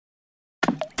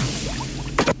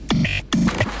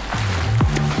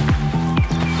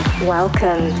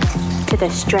Welcome to the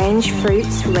Strange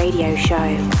Fruits Radio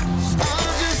Show.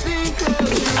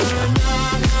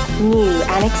 New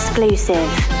and exclusive.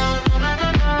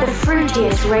 The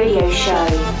fruitiest radio show.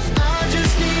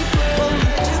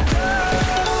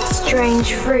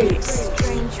 Strange Fruits.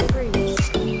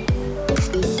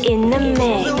 In the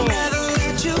mix.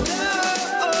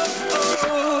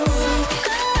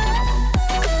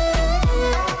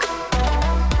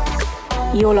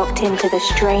 You're locked into the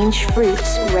Strange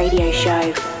Fruits Radio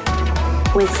Show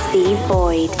with Steve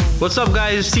Boyd. What's up,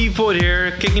 guys? Steve Boyd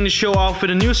here, kicking the show off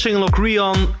with a new single of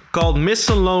Creon called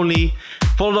Mr. Lonely,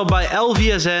 followed up by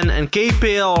LVSN and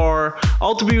KPLR,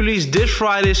 all to be released this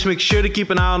Friday, so make sure to keep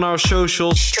an eye on our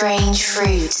socials. Strange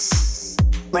Fruits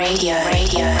Radio.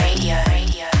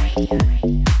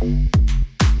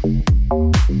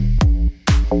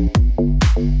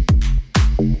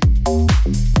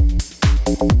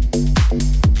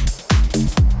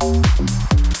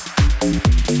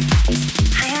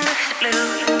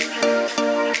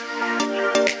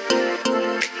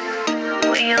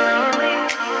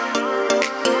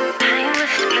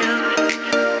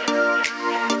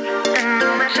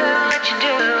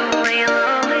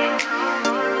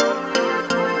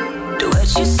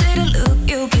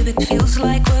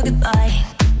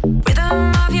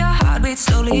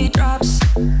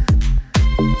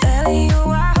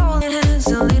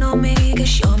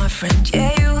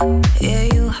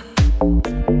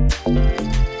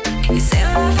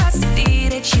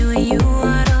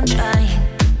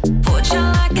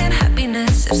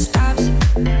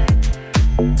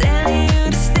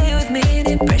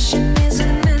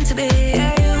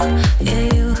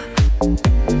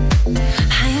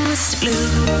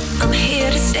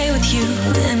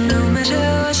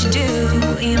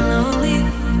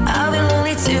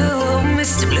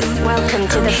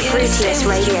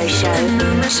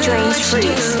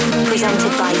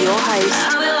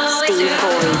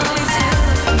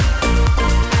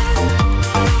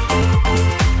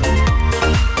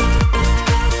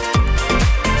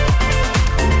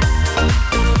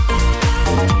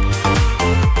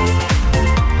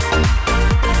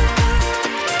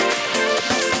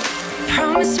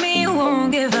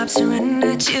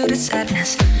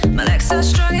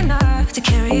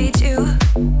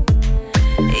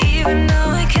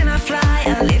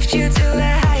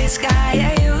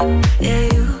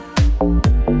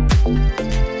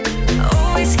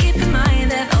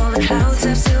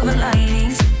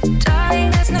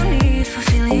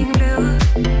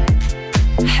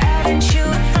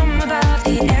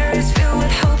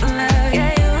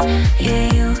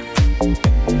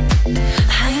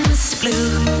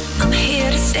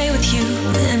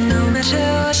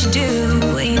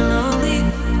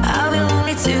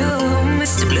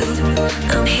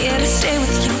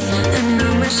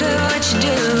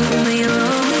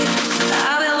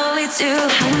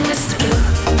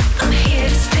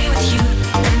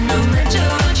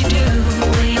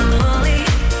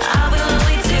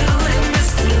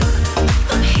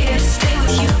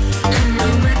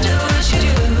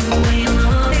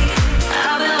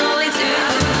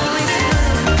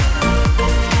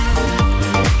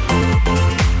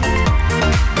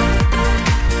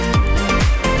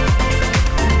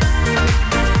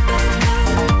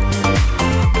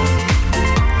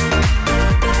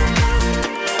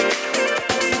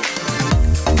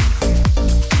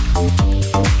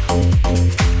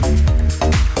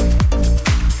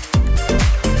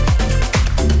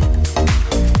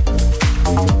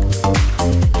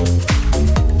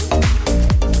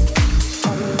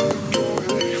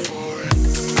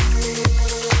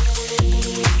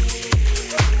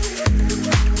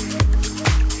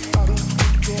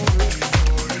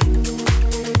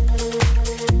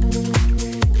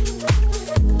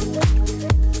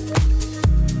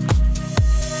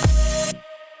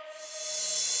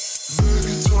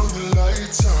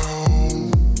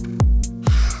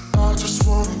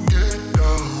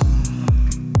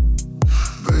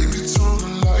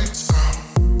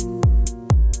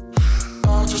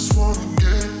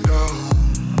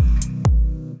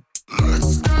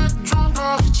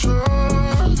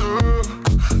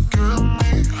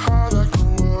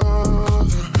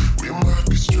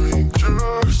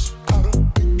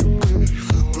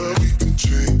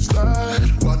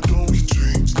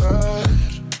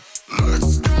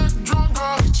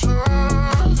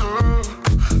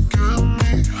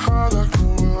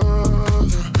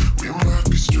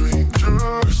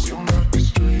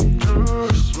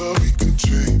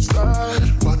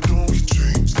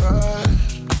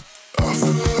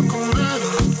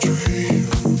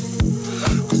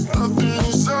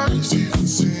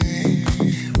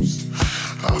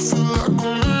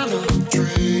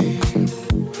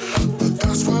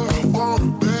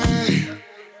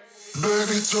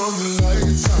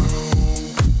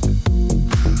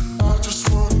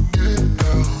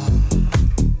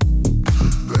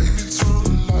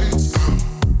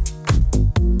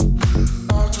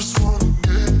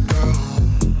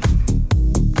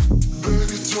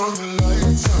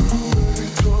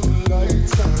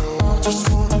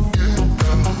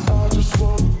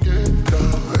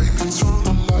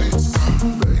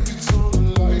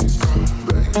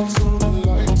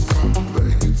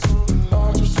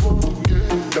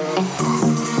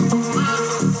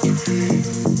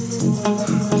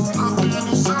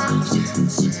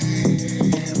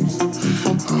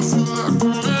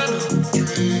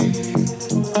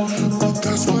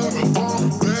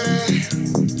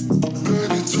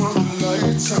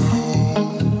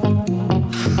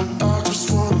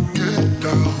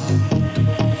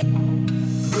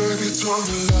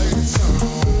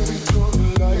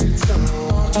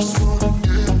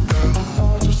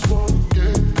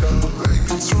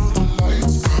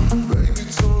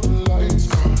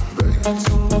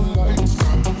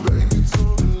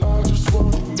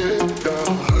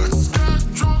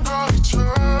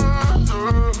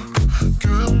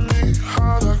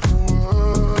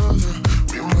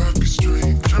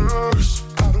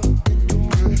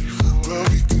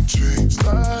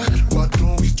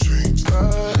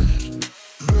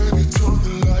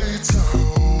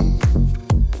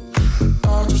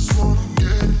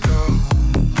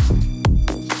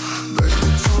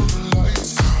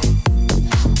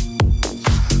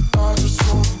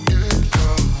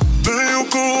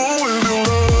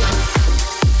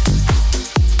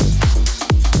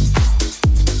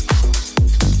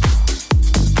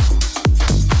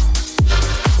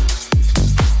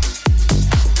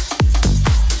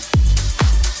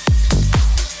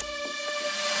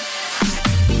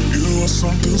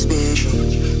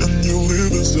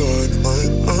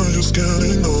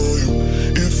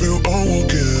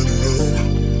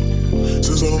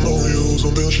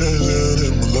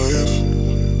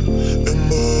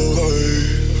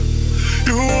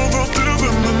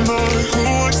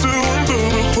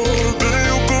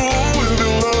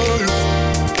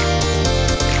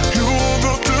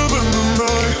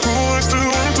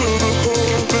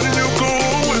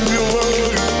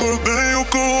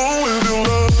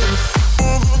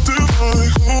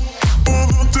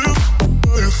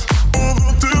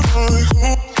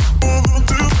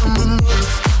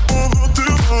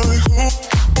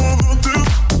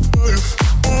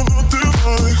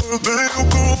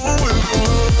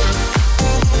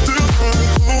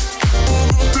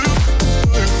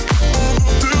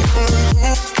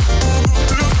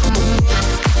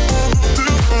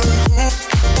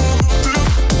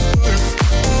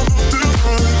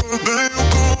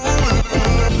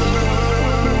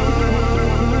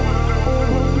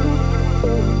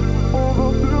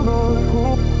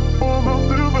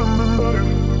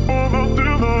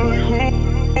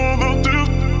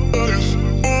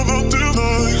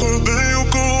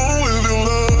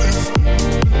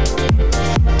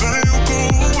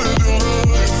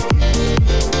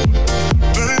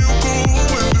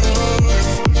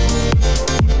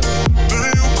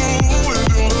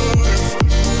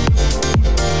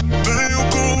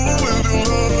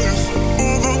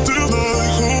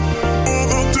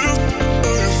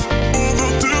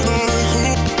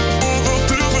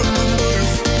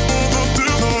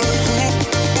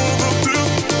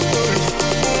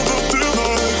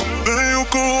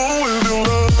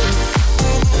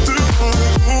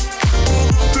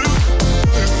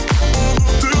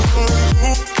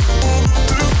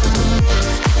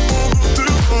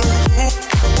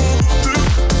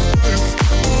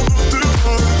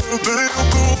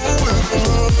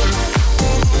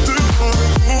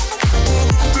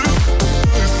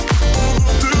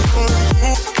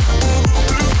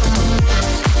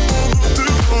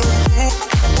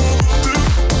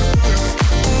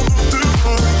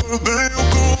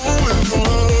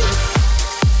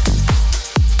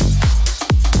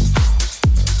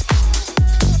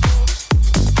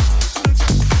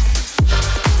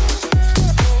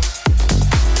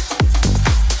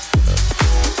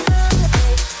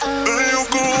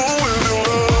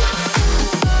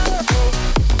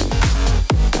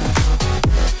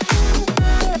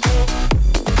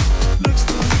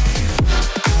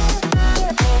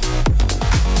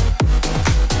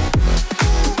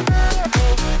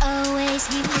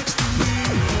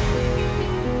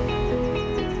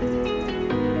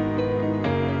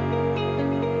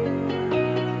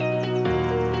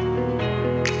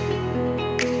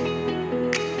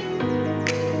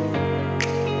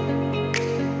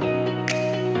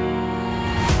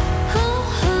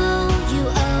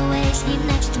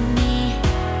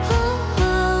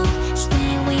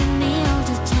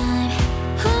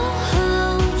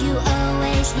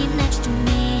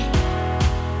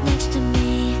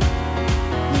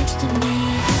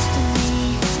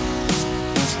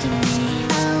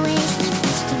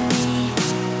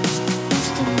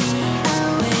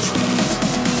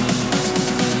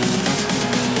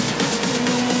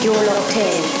 You're locked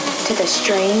in to the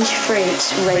Strange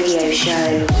Fruits radio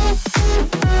show.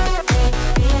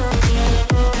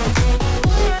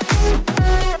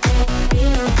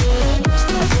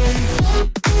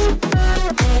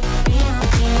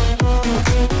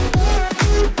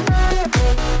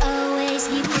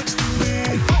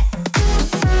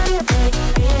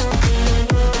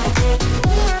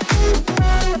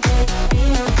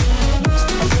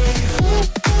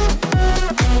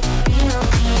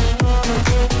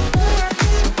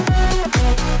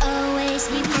 Always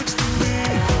be next to me.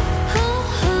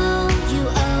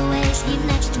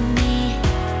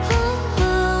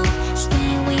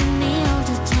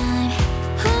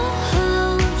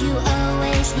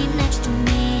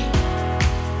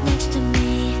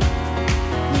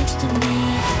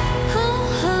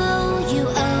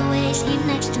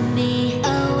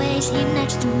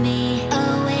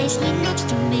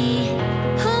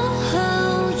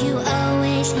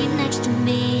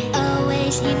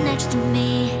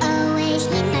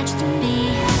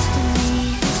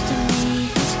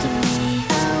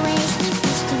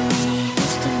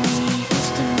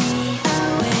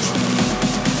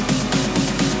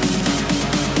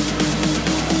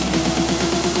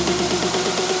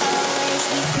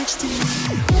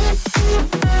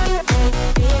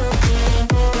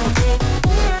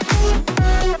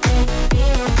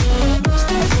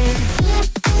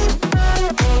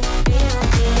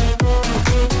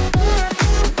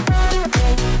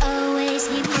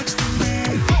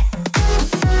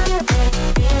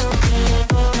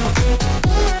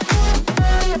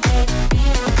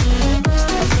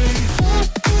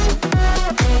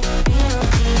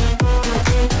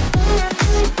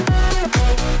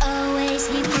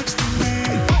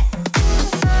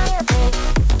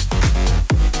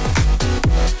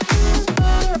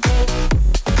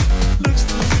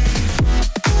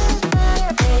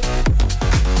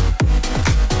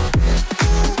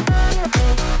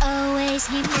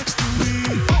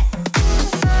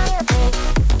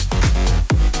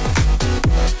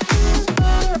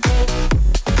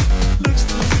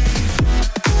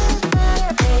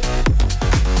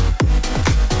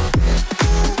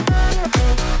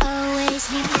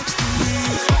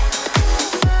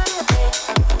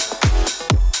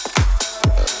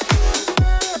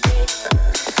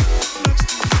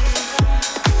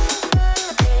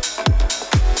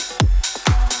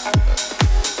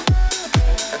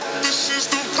 This is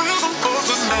the rhythm.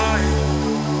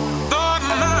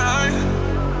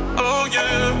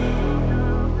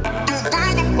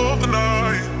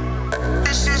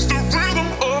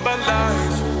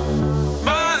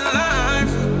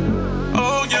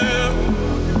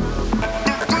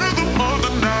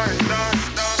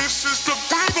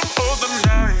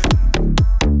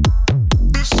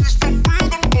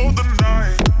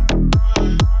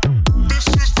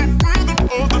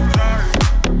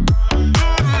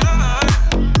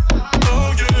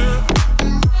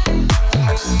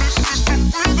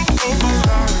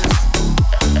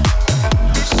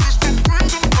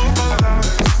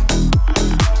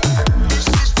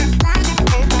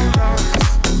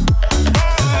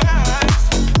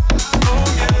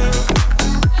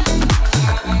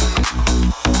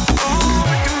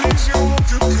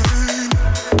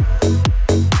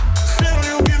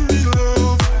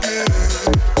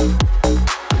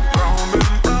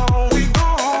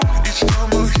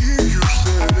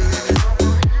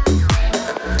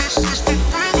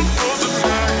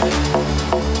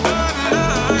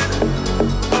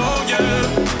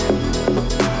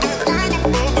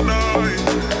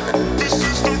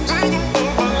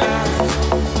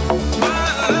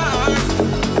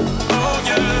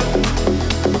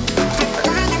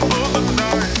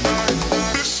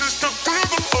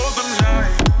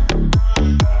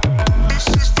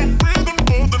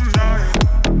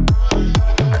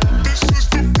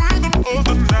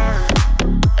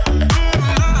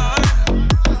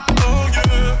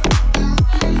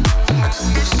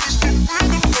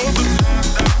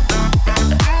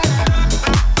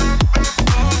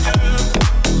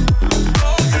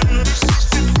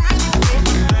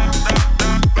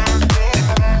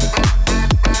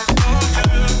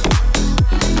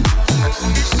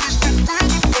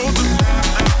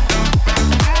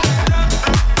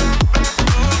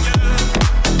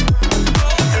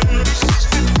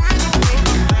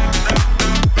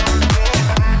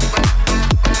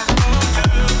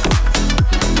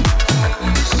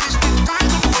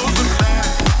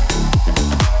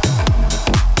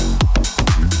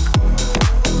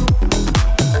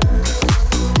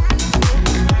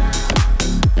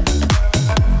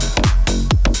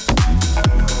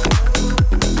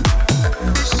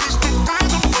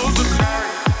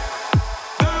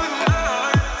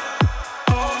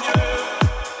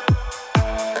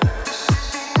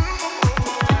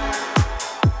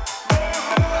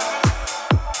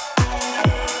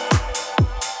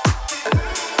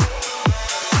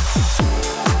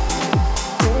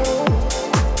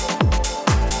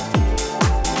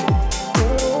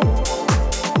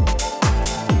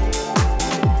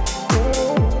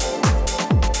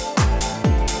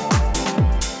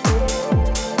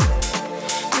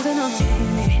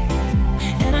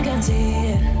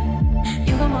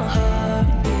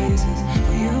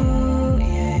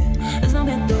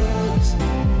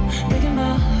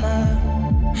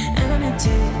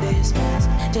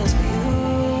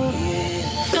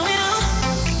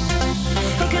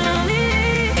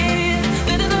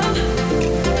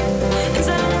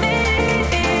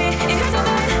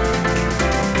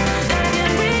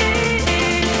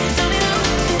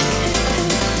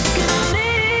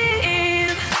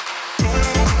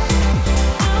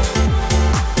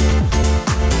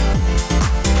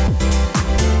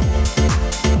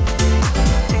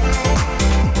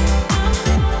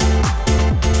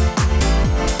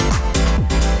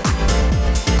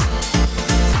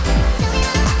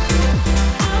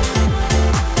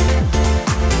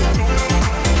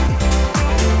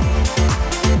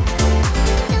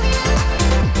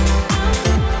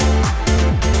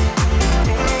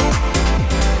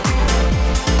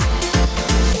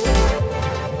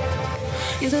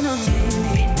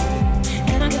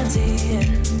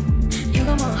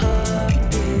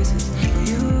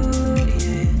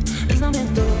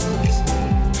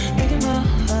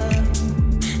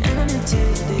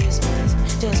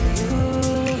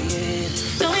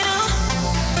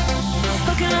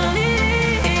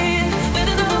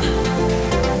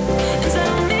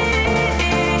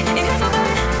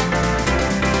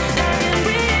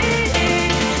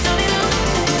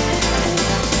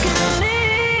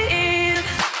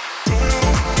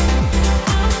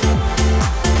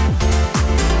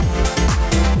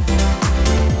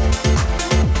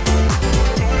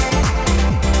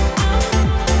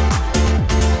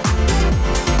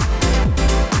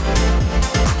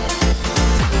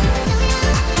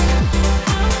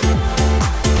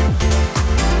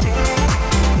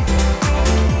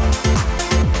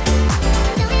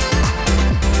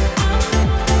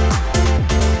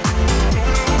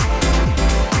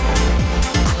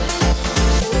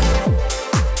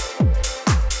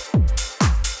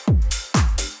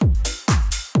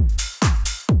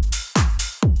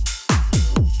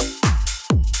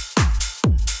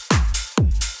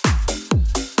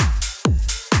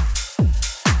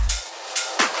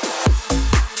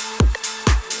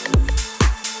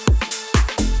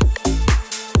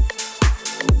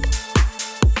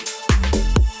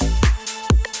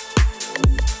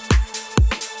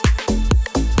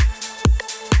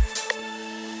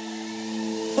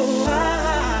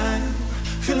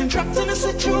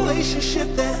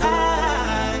 ship that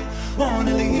I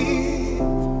wanna leave.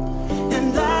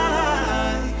 And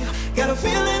I got a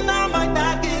feeling I might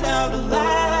not get out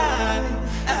alive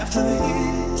after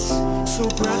this. So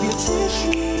grab your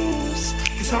tissues,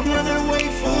 'cause I'm running away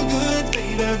for good,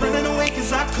 baby. Running away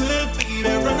 'cause I could,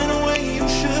 baby. Running away you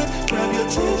should. Grab your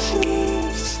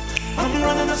tissues, I'm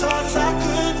running as hard as I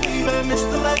could, baby. Missed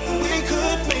the life that we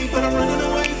could make, but I'm running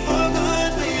away for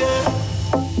good, baby.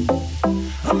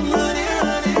 I'm running,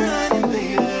 running, running,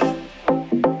 baby.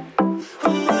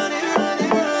 I'm running,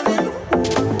 running, running.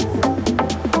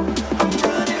 I'm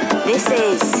running, running. This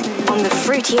is on the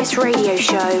fruitiest radio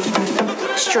show,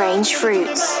 Strange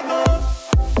Fruits.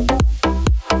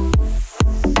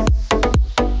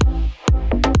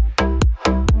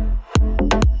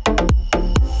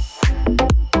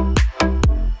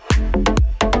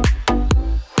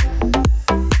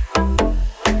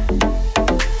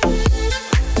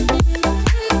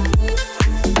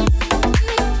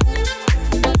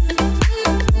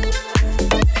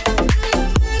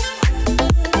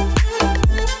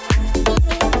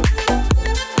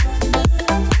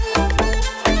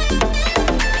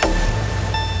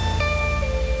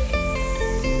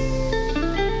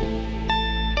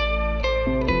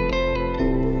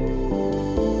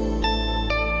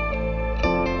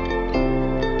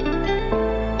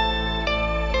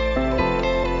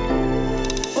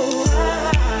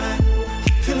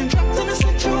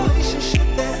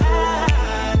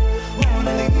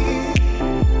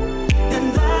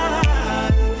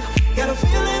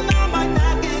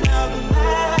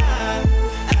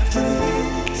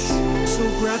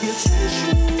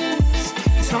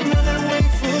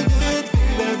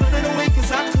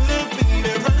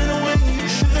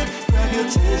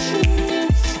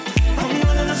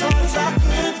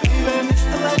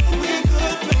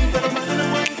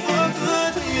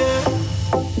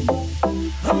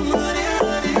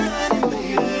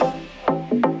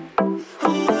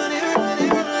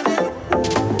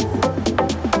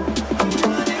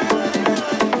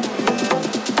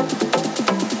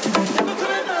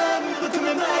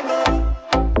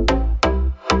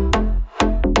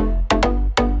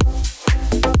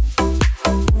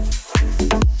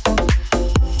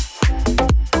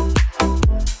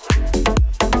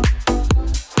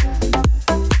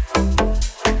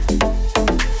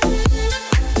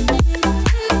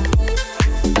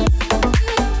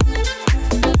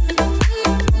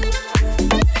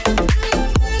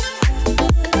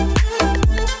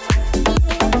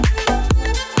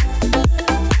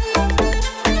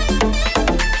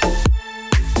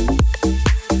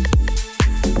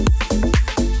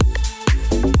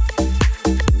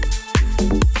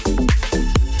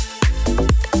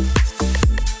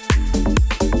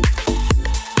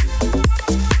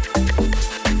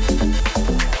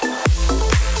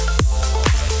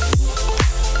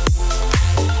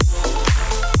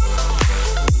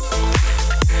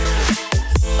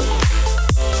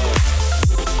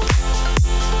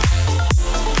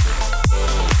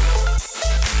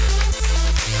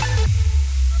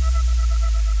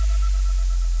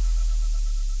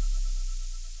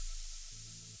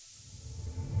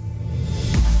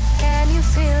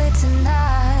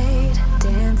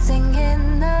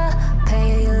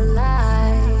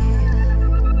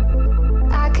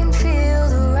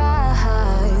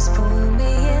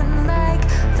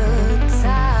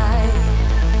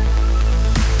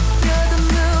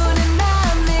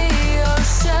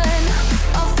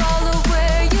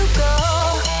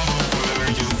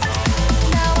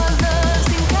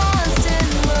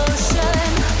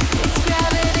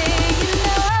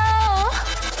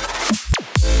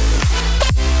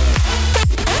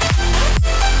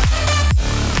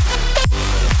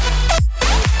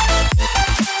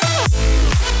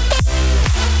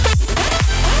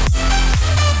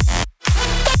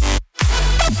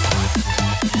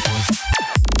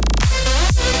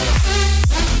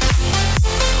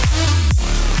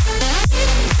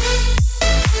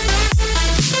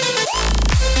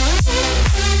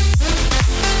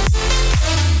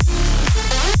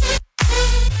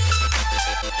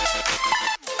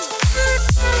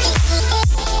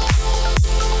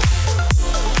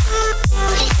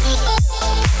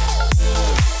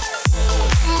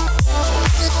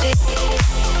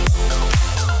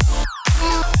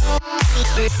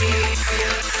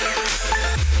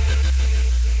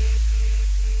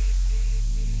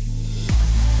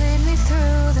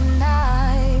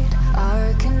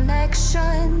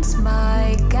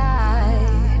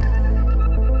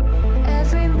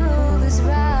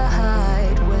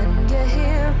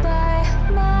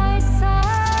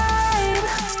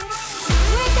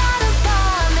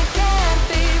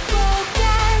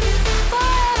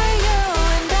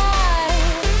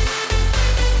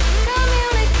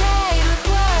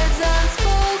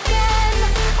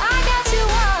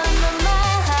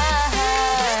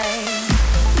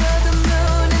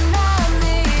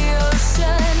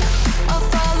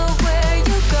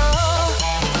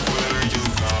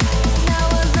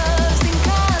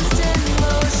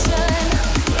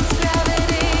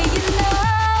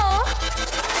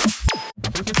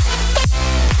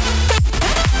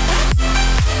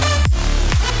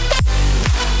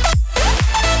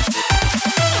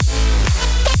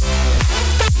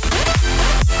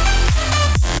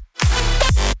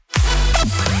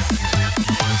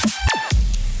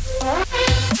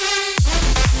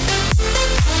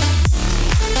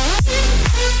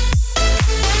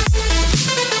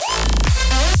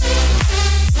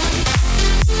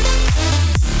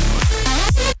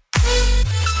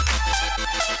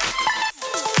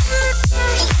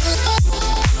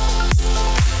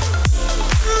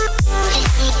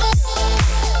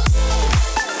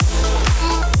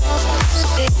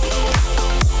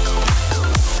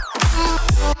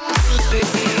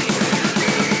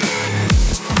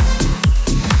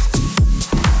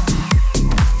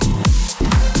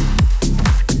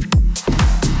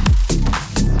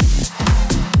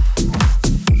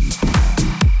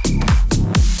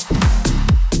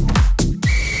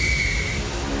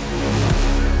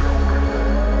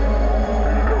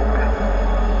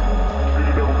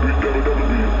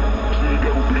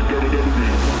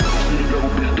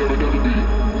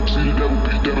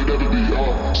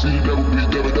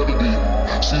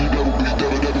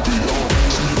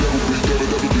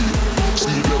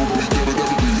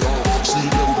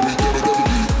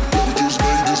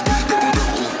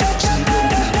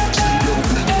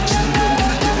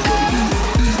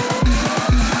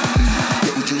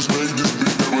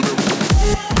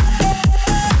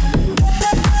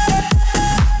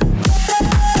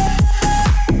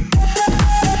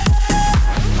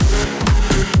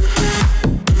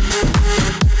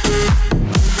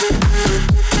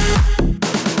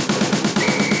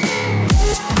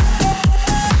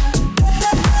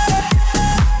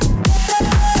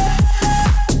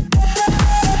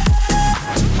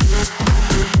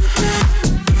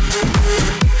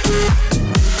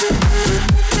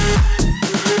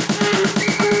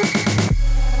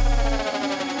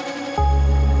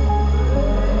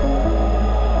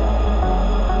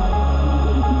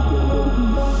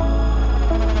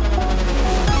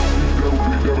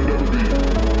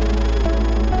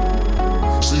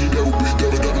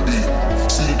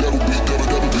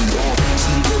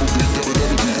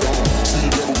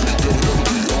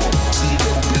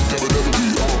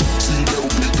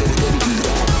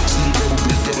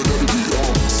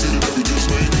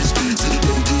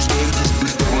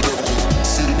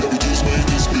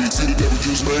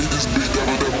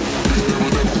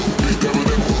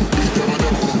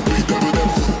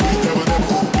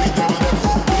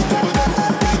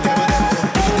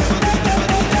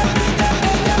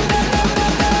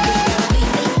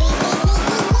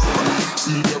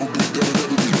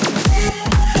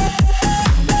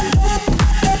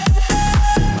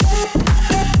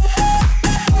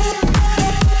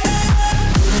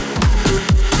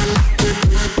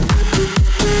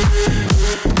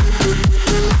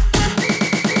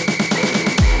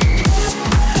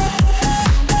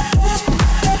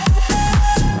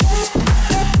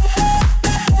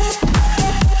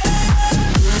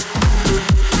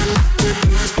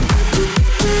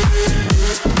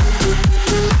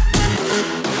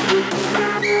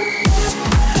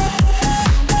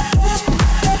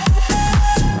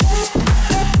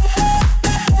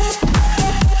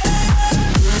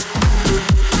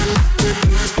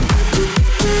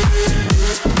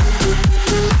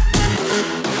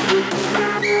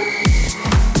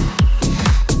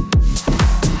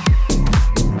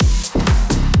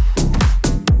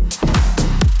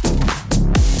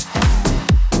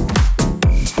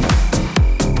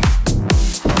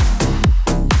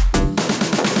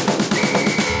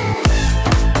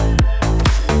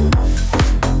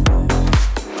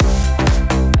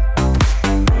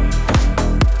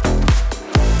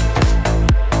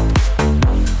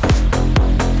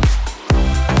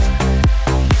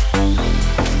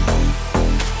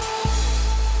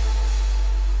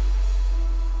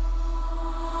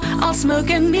 All smoke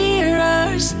and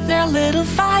mirrors, there are little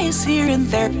fires here and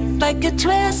there, like a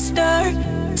twister,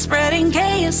 spreading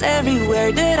chaos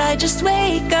everywhere. Did I just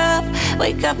wake up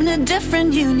in a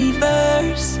different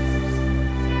universe?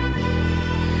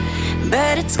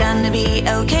 But it's gonna be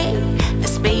okay, the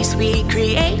space we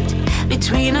create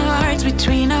between our hearts,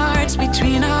 between our hearts,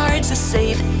 between our hearts is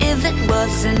safe. If it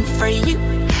wasn't for you,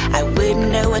 I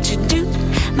wouldn't know what to do.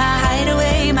 My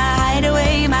hideaway, my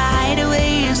hideaway, my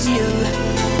hideaway is you.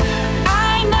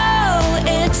 I know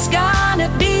it's gonna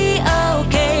be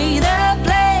okay, the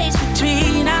place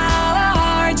between our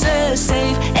hearts is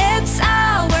safe. It's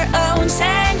our own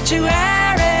sanctuary.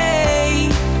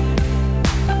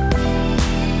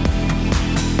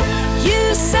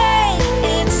 You say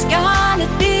it's gonna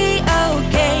be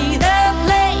okay, the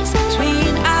place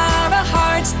between our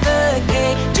hearts, the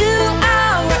gate to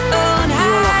our own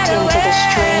hideaway. You're locked into the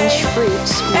Strange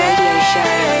Fruits radio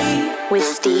show with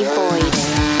Steve Void.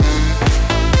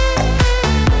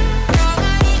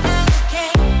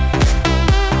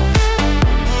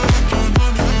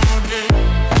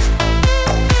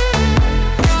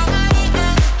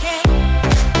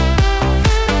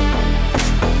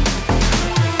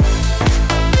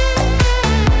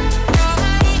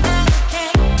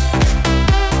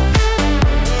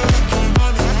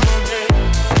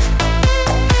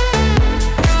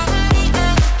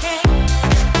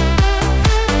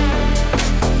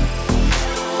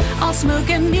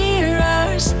 Smoke and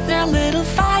mirrors, there are little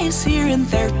fires here and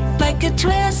there, like a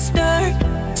twister,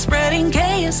 spreading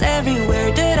chaos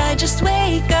everywhere. Did I just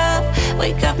wake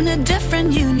up in a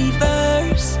different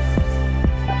universe?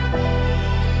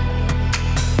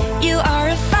 You are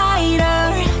a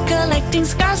fighter, collecting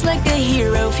scars like a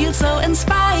hero, feel so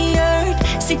inspired.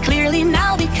 See clearly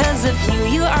now because of you,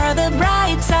 you are the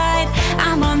bright side,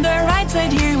 I'm on the right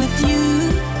side here with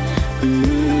you.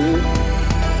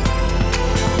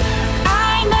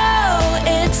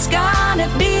 It's gonna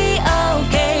be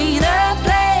okay, the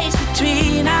place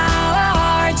between our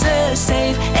hearts is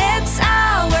safe. It's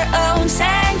our own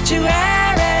sanctuary.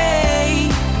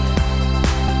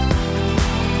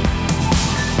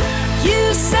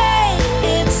 You say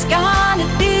it's gonna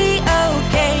be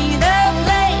okay, the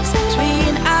place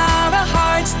between our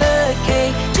hearts, the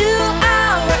key to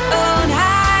our own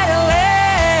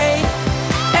hideaway.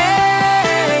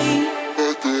 Hey.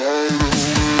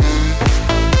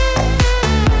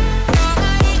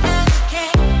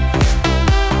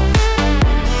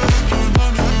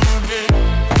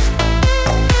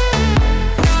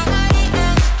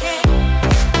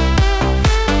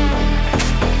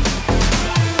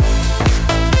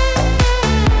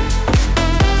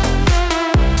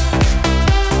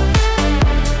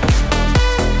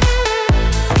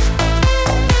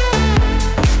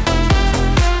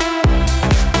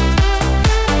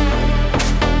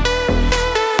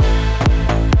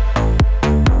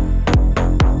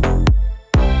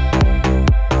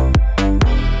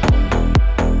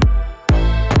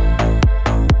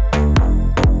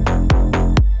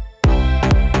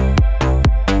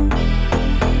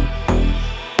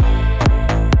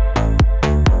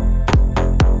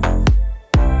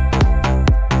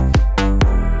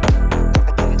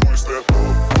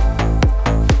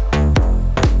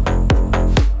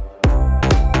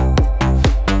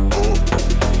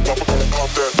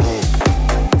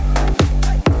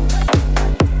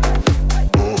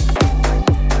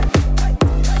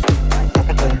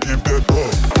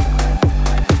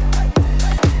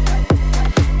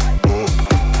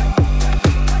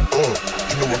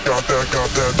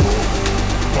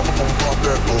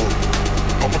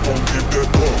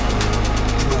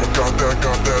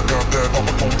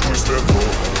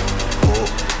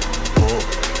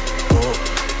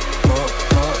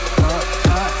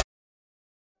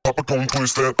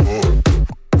 Twist that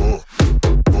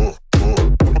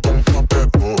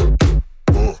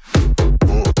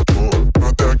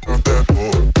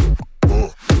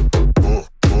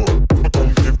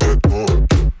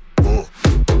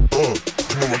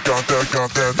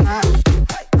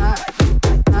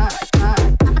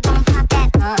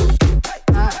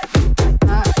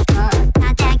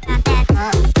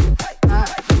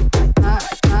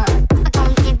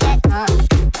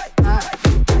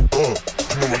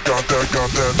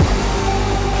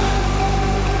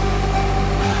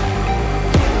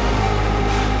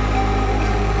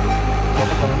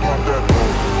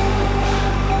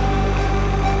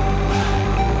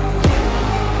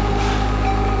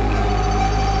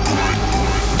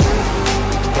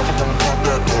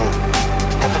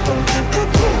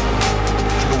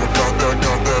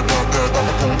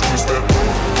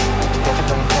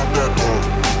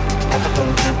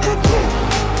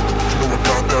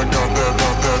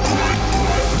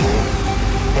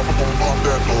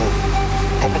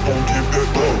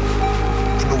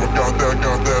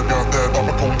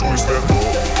twist that.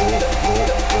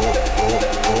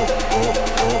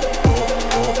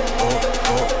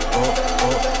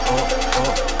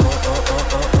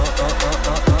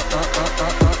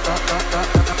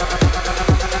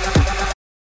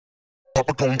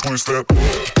 Papa gon' twist that.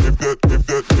 If that.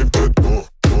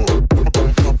 Papa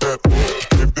gon' pop that.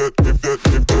 If that. Papa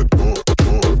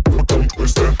gon'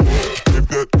 twist that. If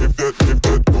that. Papa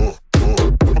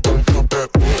gon' pop that.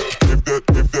 If that.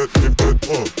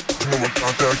 You know I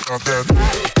got that. If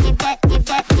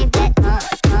that.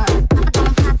 Papa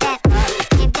gon' pop that.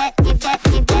 If that.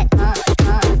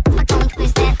 Papa gon'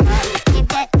 twist that. If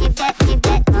that. Papa gon' pop that.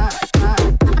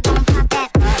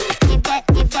 If that.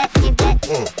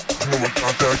 You know I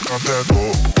got that.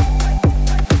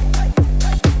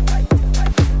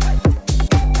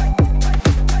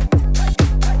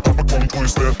 Papa gon'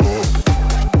 twist that.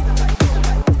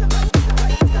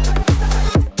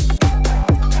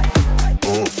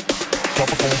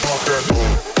 Papa gon' pop that. Papa gon' give that.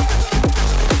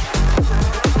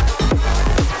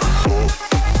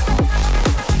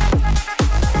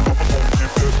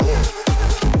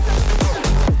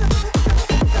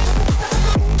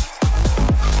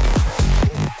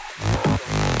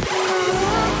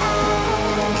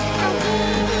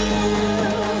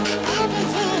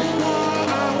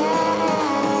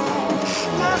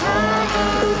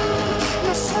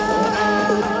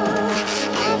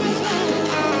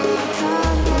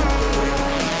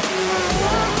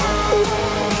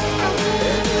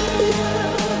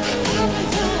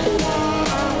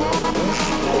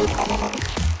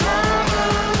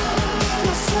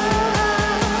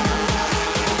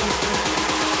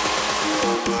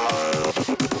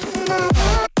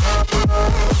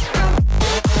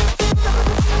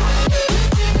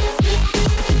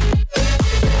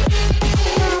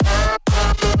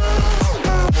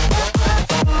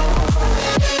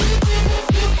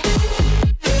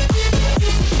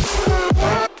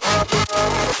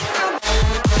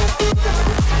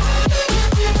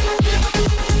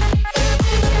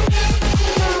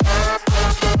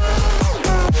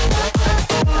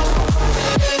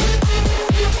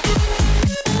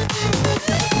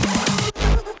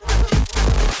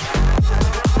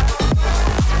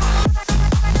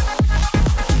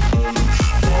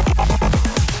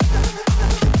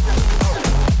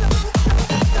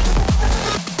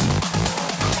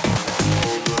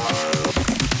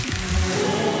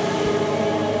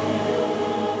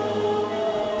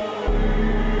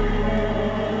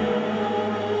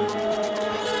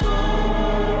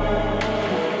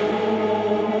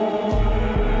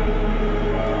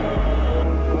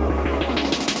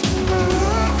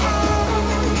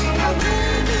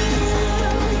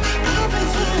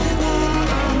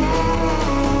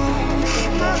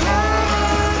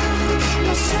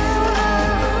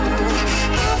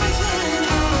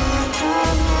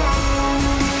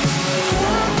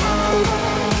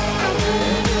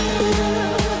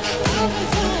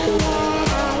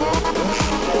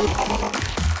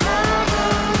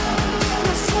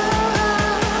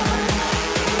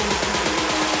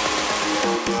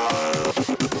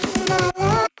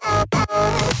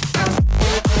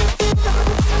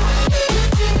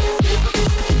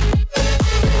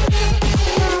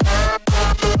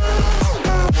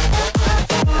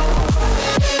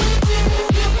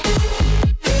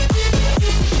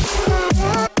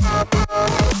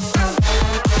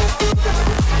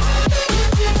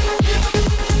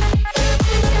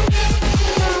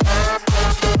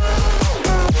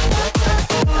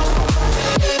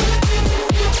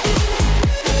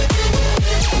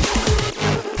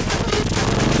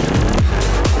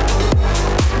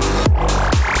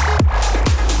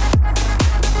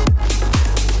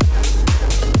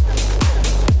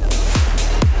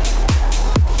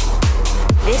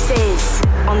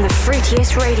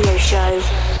 Fruitiest radio show,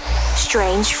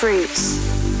 Strange Fruits.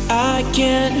 I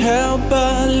can't help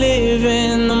but live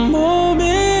in the moment.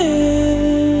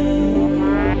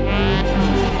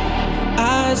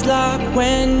 Eyes lock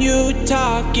when you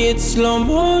talk, it's slow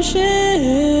motion.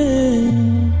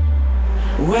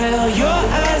 Well, your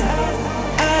eyes,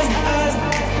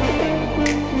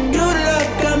 you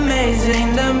look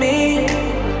amazing to me.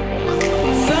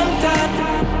 Sometimes,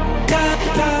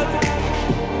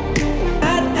 I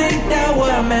think that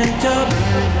we're meant to be.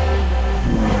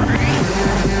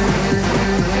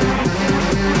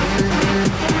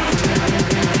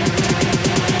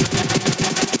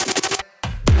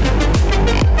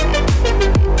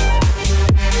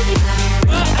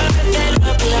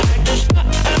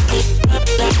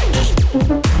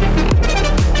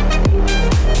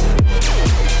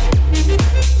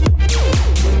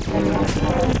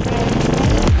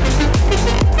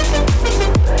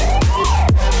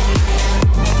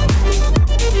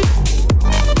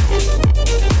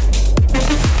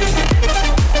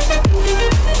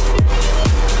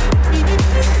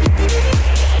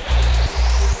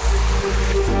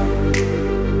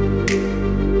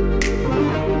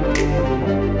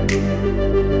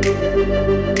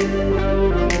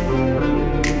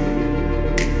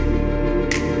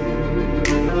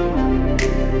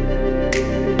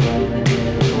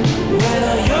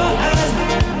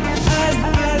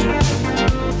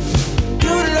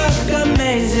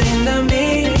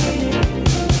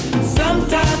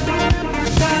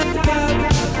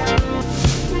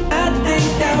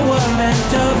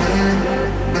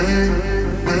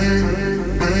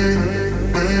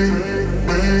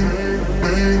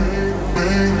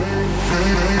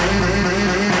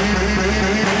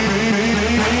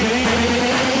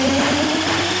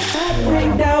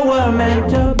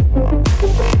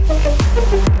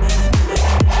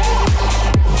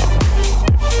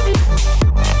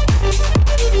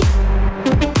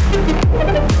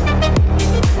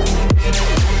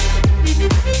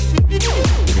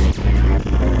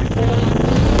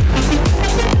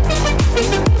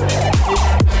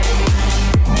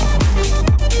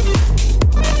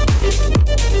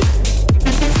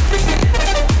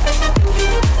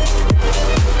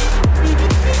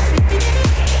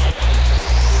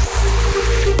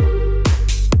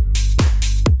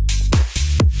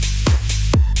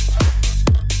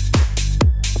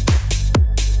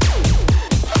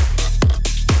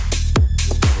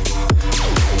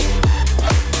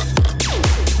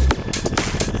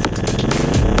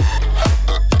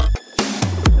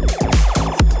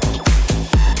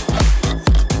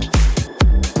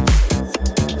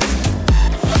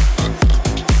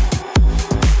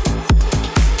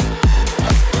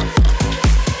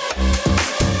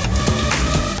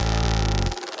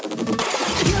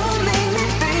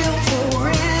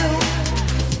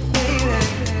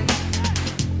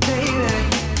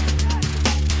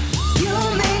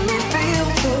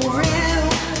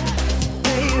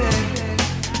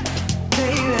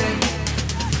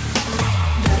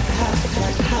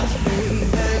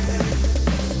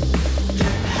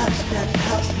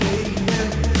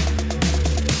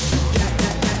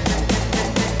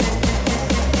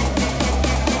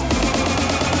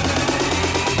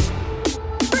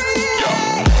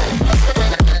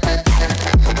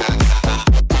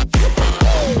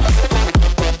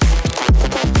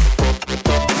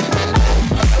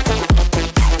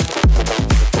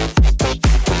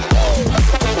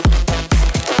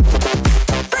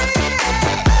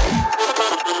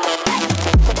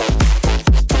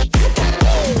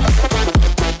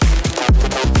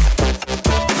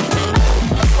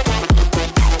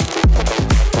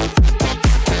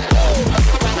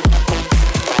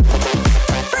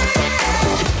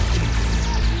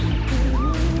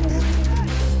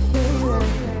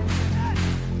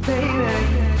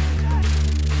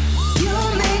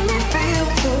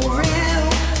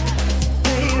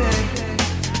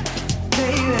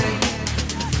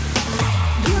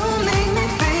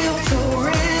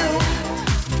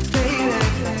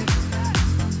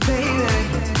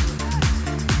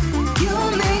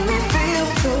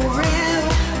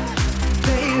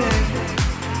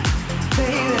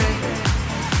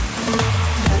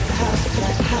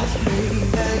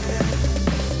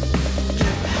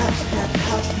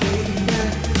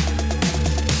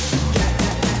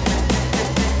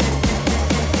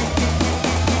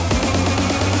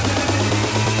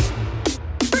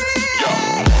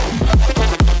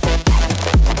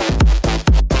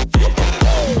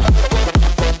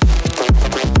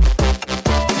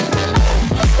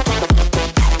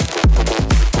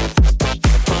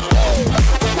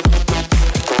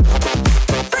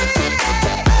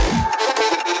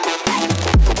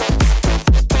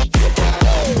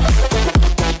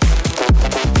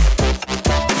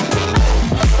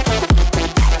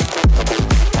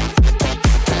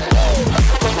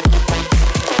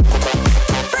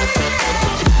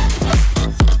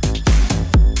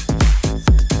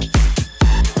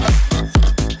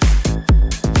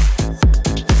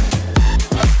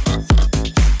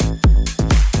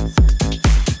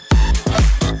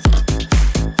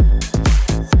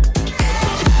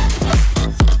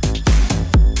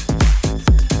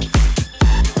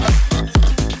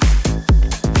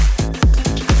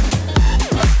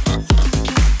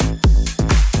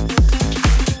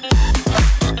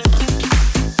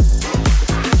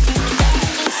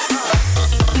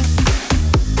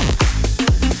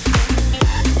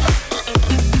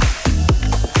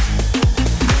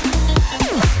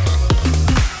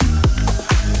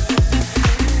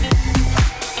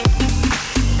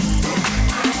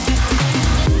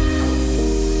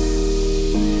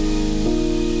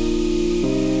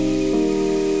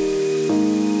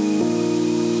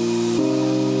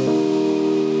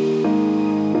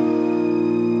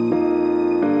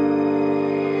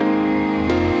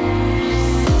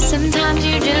 Sometimes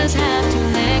you just have to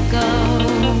let go.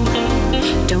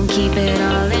 Don't keep it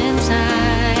all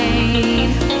inside.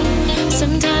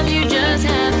 Sometimes you just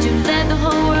have to let the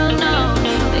whole world know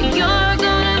that you're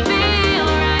gonna be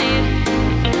alright.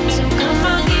 So come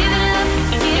on, give it up,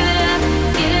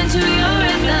 get into your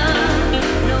rhythm.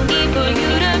 No need for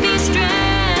you to be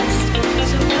stressed.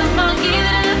 So come on, give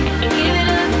it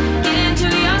up, get into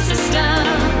your system.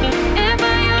 And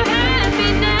by your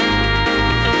happiness,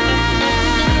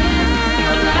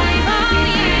 your life, oh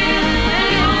yeah,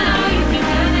 you know you can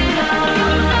have it all. You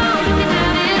know you can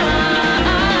have it all.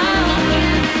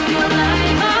 Your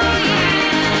life, oh yeah,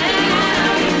 you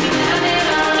know you can have it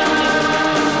all,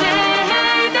 baby.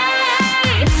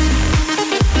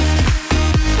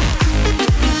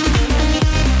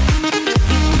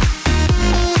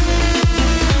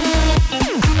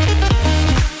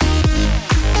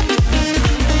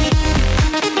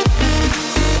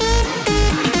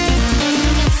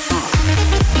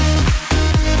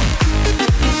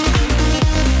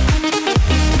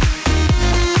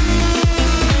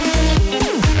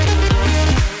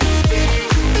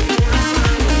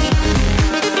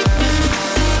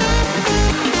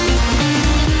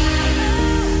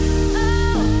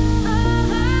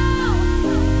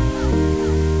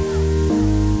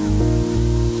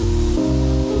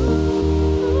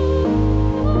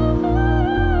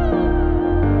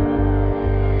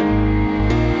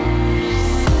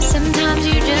 Sometimes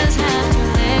you just have to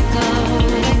let go.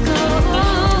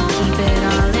 Don't keep it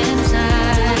all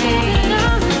inside.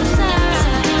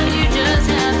 Sometimes you just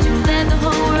have to let the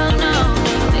whole world know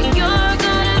that you're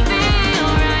gonna be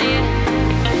alright.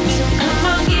 So come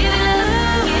on, give it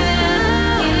up,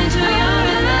 get into your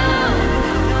rhythm.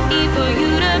 No need for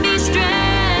you to be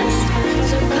stressed.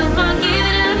 So come on, give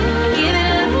it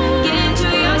up, get into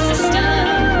your system.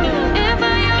 And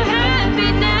for your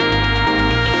happiness.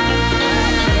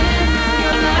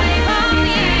 Your life, oh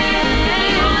yeah,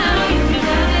 you know you can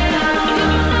have it all. You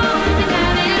know you can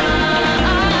have it all.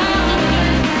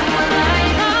 Your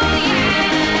life, oh yeah,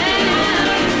 you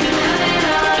know you can have it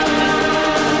all.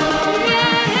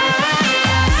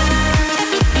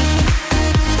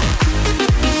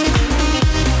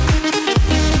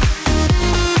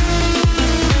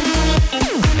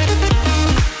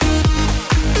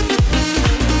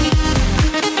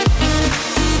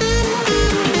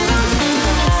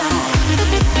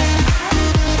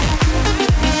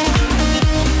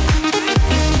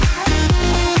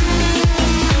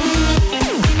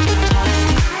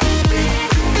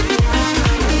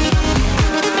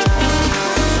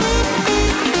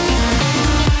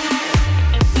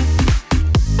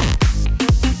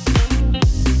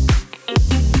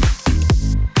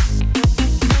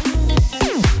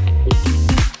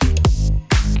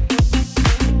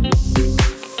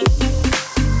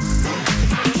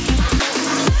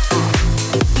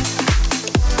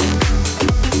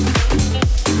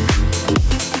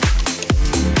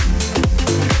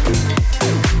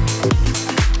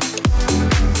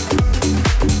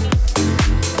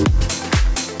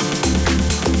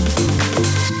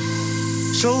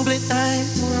 Strobe lit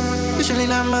nights, usually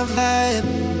not my vibe,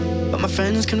 but my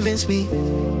friends convinced me,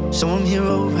 so I'm here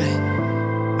alright.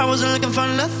 I wasn't looking for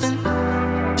nothing,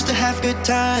 just to have a good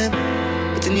time,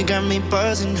 but then you got me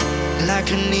buzzing like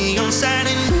a neon sign.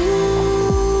 And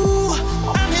ooh,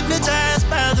 I'm hypnotized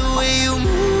by the way you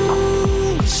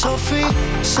move, so free,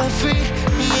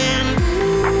 yeah. And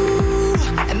ooh,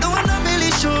 and though I'm not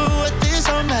really sure what this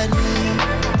all might mean,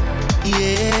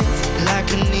 yeah, like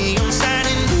a neon sign.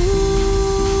 And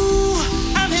ooh,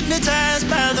 I'm hypnotized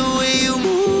by the way you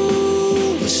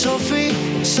move, so free,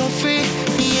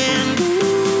 yeah. And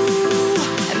ooh,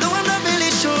 and though I'm not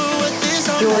really sure what this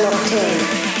all You're might locked in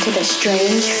to the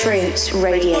Strange Fruits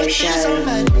radio show.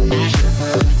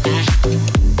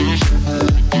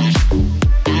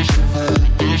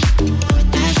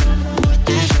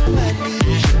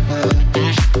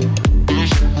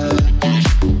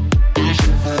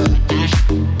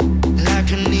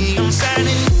 like a neon sign.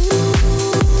 And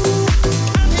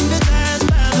I'm hypnotized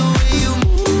by the way you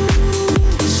move,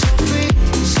 so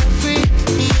free,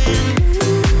 yeah.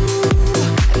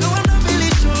 And though I'm not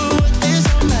really sure what this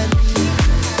all might mean,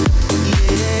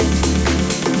 yeah.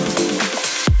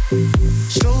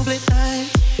 Strobe lit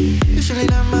nights, usually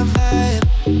not my vibe,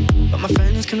 but my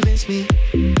friends convinced me,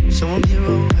 so I'm here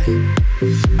alright.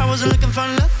 I wasn't looking for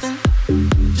nothing,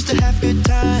 just to have a good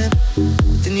time,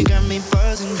 then you got me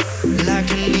buzzing like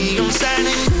a neon sign.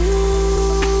 And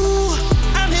ooh,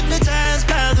 I'm hypnotized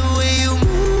by the way you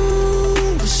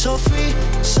move, so free,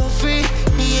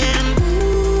 yeah. And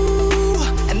ooh,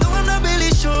 and though I'm not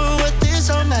really sure what this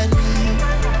all might mean,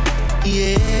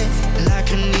 yeah,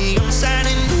 like a neon sign.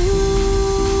 And ooh,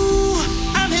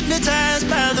 hypnotized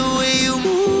by the way you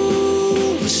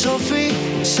move. So free,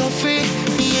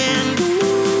 and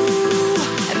ooh,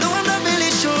 I know I'm not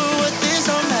really sure what this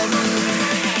all might mean.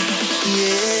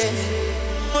 Yeah,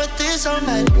 what this all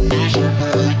might mean.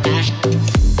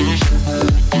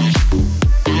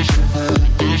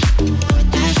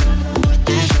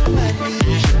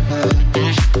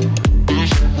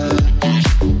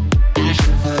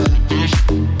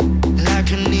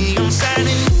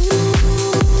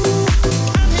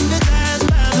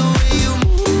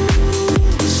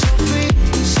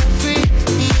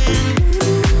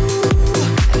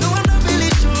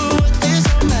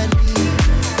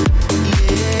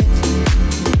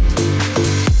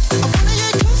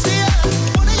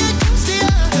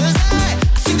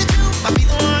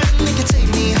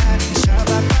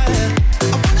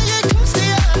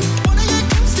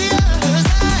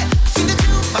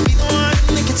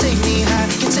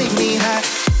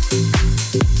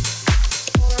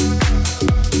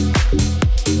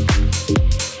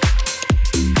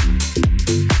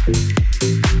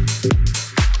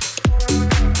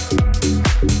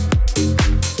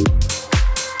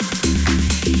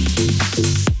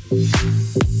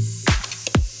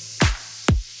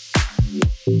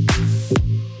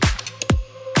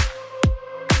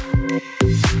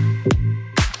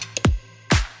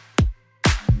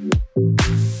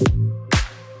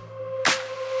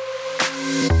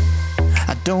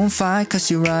 Don't fight cause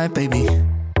you're right, baby.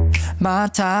 My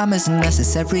time isn't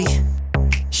necessary.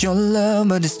 Your love,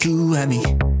 but it's too heavy.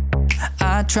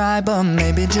 I try, but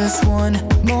maybe just one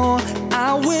more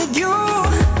out with you.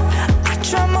 I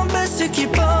try my best to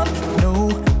keep up. Know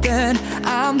that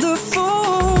I'm the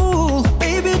fool.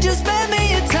 Baby, just spend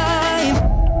me your time.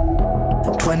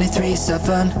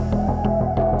 23/7.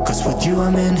 Cause with you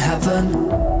I'm in heaven.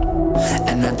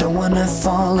 And I don't wanna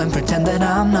fall and pretend that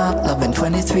I'm not loving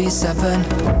 23/7.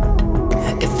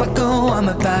 If I go,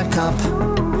 I'ma back up.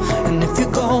 And if you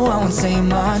go, I won't say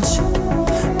much.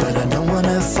 But I don't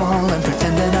wanna fall and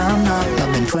pretend that I'm not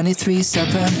loving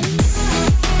 23/7.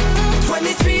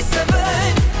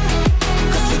 23/7.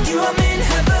 Cause with you I'm in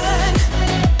heaven.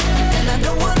 And I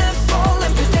don't wanna fall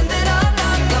and pretend that I'm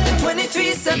not loving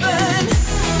 23/7.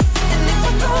 And if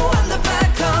I go, I'm the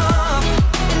backup.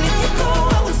 And if you go,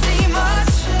 I won't say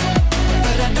much.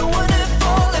 But I don't wanna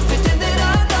fall and pretend that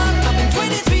I'm not loving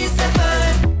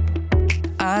 23/7.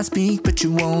 I speak but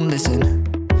you won't listen.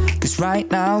 Cause right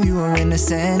now you are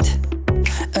innocent.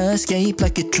 Escape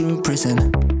like a true prison.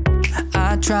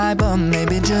 I try but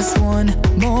maybe just one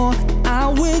more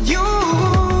out with you.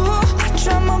 I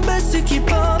try my best to keep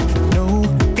up. Know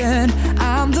that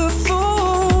I'm the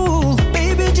fool.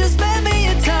 Baby, just spend me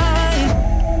your time.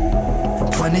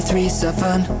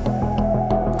 23/7.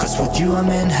 Cause with you I'm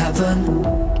in heaven.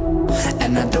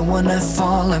 And I don't wanna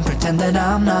fall and pretend that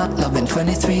I'm not loving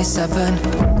 23/7.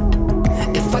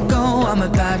 If I go, I'ma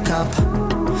back up.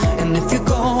 And if you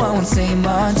go, I won't say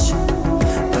much.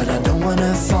 But I don't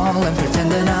wanna fall and pretend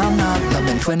that I'm not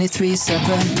loving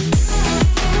 23/7.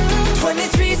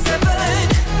 23/7.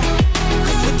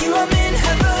 Cause with you I'm in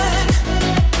heaven.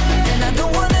 And I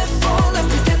don't wanna fall and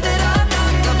pretend that I'm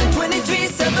not loving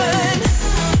 23/7.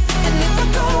 And if I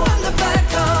go, I'm the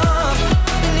backup.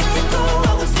 And if you go,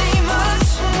 I won't say much.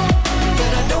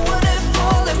 But I don't wanna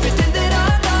fall and pretend that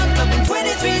I'm not loving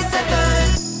 23/7.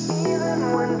 Even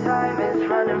when time is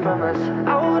running from us,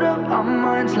 out of our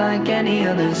minds like any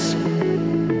others.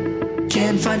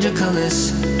 Can't find your colors,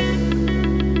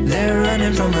 they're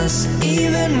running from us.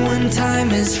 Even when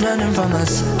time is running from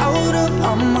us, out of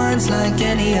our minds like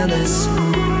any others.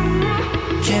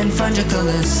 Can't find your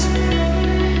colors,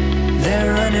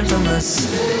 they're running from us.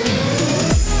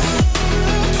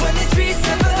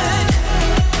 23/7.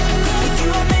 With you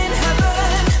I'm in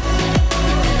heaven.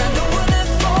 And I don't wanna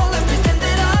fall and pretend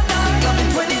that I'm not loving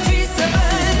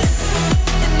 23/7.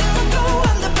 And if I go,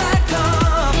 I'm the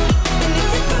backup. And if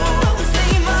you go, I won't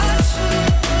say much.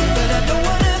 But I don't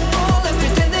wanna fall and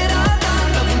pretend that I'm not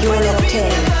loving 23/7. You're locked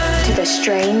in to the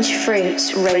Strange Fruits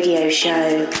radio show.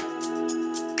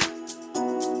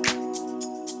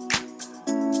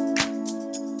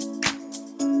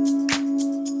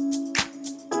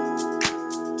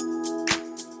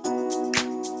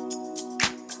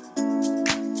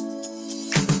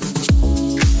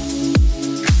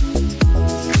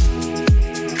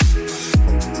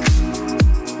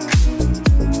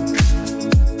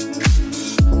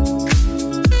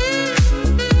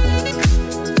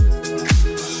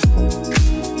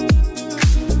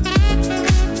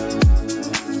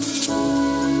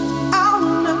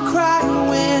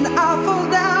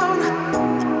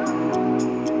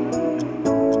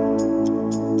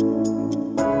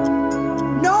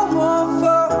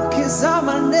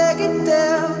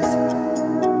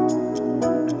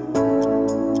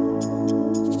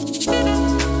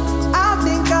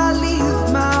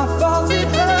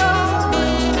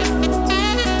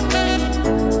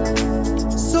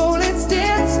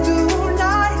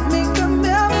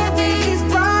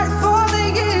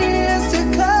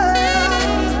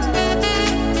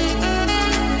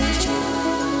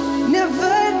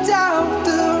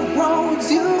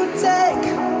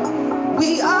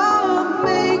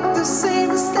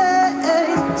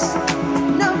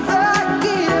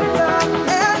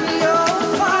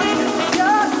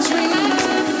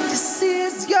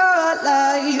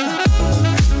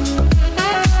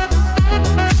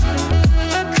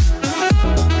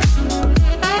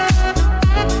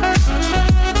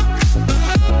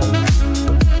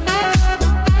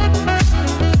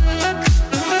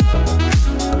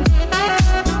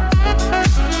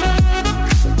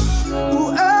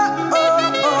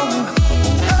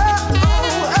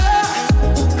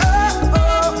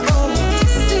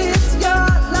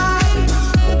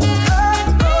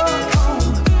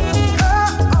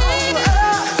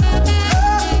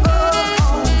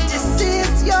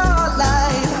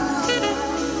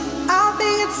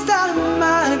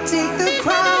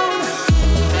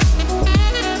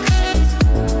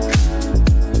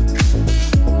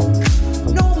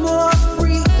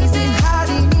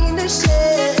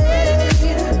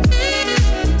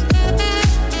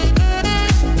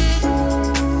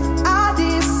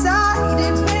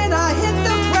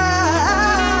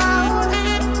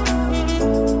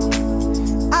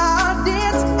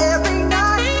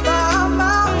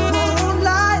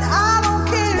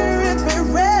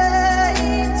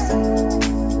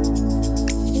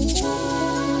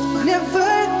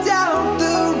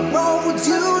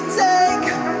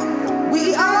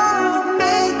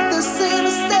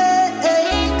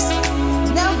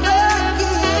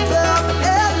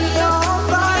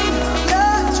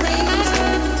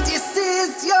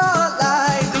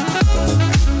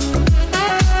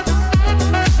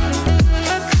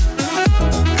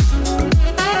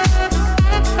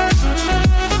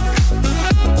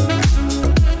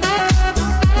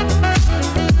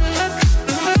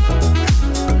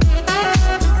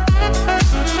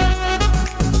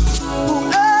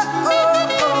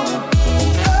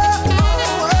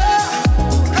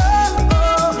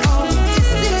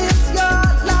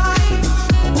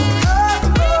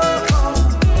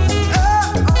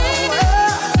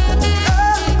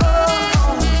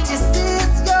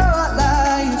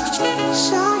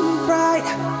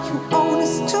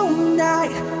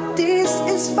 bright. This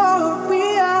is for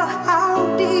real.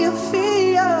 How do you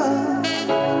feel?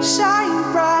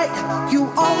 Shine bright.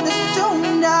 You own this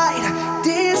tonight.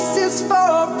 This is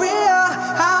for real.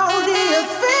 How do you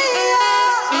feel?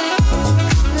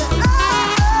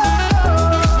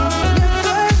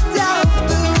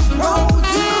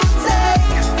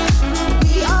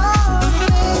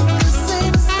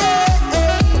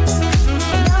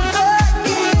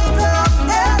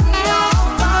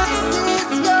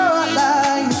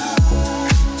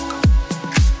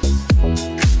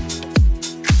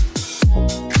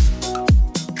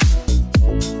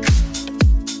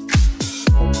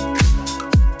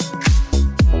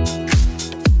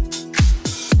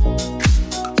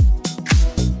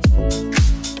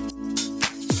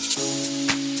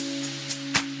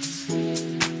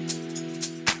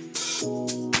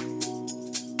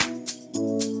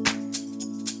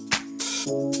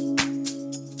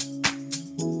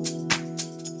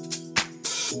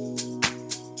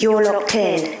 You're locked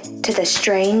in to the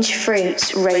Strange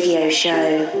Fruits radio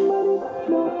show.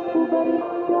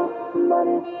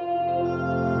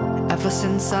 Ever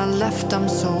since I left, I'm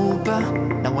sober.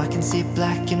 Now I can see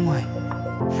black and white.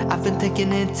 I've been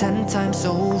thinking it 10 times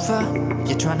over.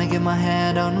 You're trying to get my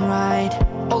head on right.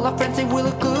 All our friends say we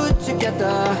look good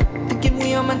together, thinking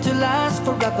we are meant to last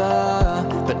forever.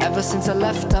 But ever since I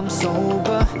left, I'm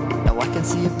sober. Now I can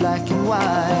see it black and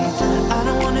white. I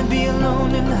don't wanna be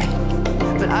alone tonight,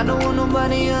 but I don't want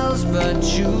nobody else but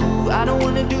you. I don't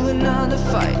wanna do another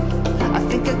fight. I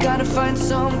think I gotta find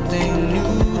something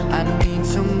new. I need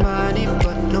somebody,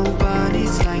 but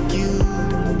nobody's like you.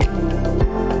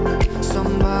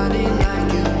 Somebody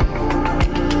like you.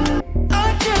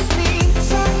 I just need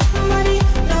somebody,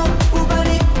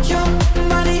 nobody, your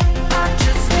body. I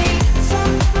just need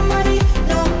somebody,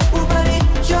 nobody,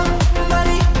 your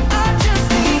body.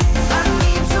 I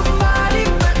need somebody,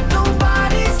 but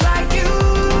nobody's like you.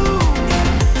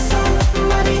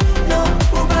 Somebody,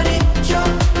 nobody, your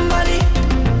body.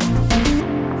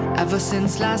 Ever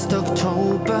since last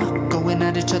October, going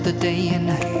at each other day and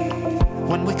night.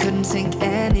 When we couldn't sink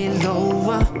any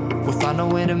lower, we found a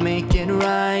way to make it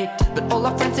right. But all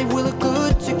our friends say we look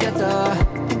good together,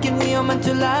 thinking we are meant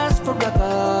to last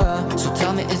forever. So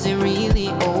tell me, is it really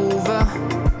over?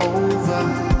 Over.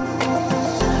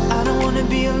 I don't wanna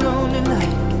be alone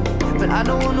tonight, but I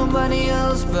don't want nobody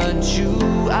else but you.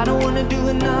 I don't wanna do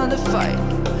another fight.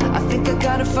 I think I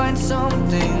gotta find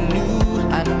something new.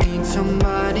 I need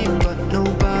somebody, but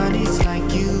nobody's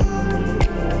like you.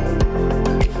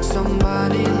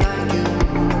 Somebody like you.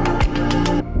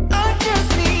 I just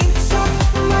need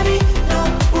somebody,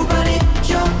 nobody,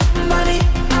 your body.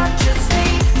 I just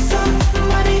need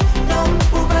somebody,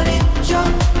 nobody, your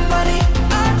body.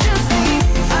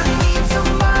 I need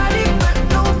somebody, but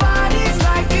nobody's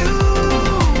like you.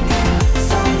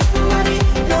 Somebody,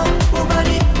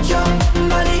 nobody, your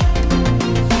body.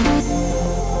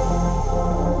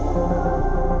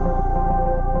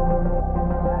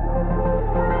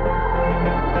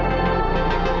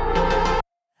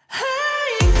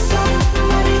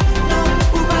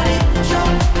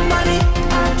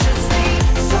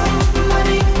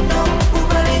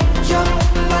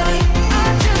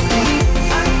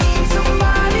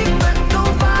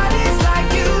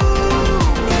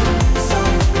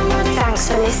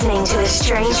 Listening to the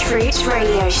Strange Fruits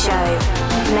radio show.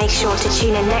 Make sure to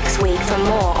tune in next week for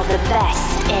more of the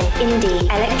best in indie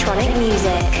electronic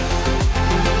music.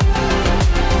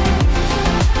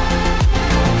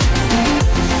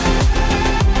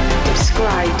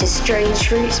 Subscribe to Strange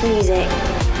Fruits Music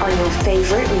on your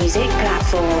favorite music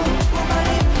platform.